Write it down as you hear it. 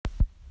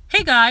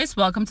Hey guys,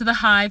 welcome to the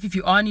Hive. If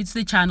you are new to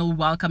the channel,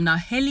 welcome. Now,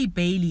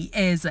 Hailey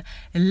is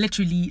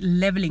literally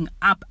leveling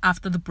up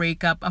after the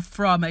breakup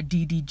from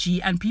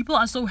DDG, and people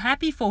are so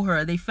happy for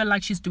her. They feel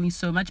like she's doing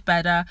so much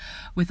better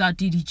without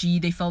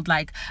DDG. They felt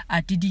like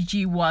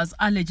DDG was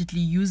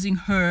allegedly using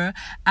her,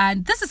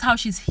 and this is how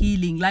she's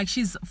healing. Like,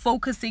 she's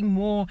focusing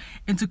more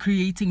into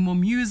creating more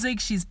music.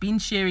 She's been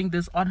sharing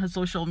this on her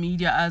social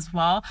media as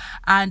well,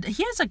 and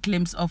here's a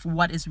glimpse of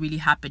what is really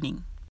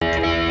happening.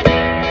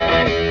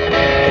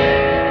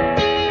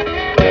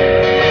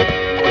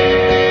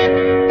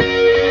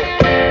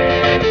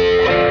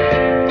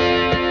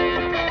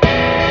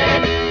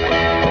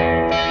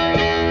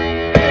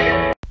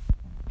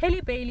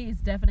 Hailey is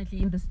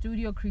definitely in the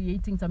studio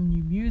creating some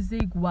new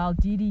music, while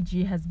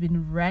DDG has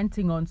been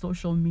ranting on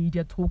social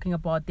media talking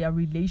about their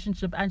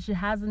relationship, and she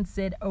hasn't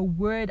said a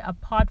word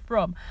apart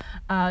from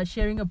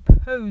sharing a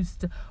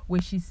post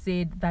where she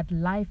said that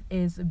life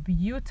is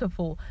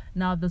beautiful.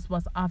 Now, this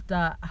was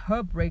after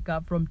her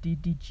breakup from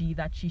DDG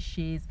that she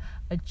shares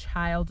a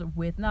child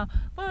with. Now,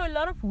 for a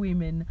lot of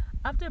women,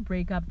 after a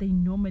breakup, they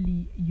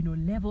normally,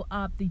 level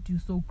up. They do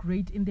so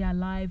great in their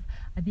life.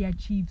 They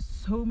achieve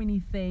so many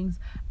things,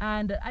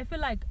 and I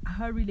feel like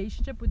her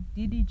relationship with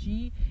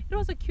DDG, it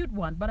was a cute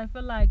one, but I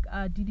feel like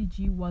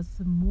DDG was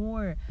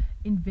more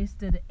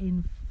invested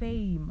in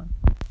fame.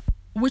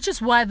 Which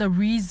is why the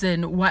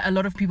reason why a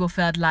lot of people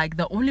felt like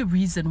the only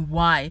reason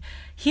why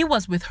he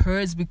was with her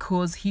is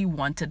because he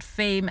wanted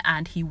fame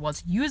and he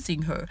was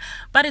using her.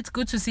 But it's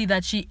good to see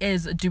that she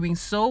is doing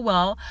so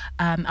well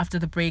after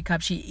the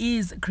breakup. She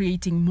is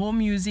creating more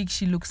music.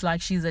 She looks like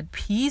she's at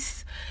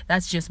peace.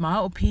 That's just my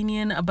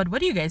opinion. But what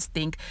do you guys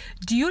think?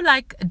 Do you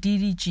like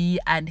DDG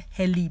and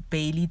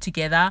Hailey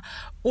together,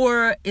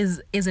 or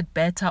is it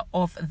better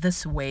off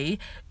this way?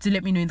 Do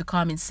let me know in the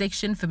comment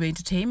section. For more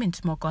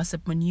entertainment, more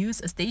gossip, more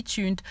news, stay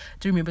tuned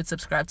to remember to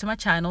subscribe to my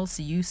channel.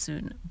 See you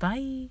soon.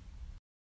 Bye.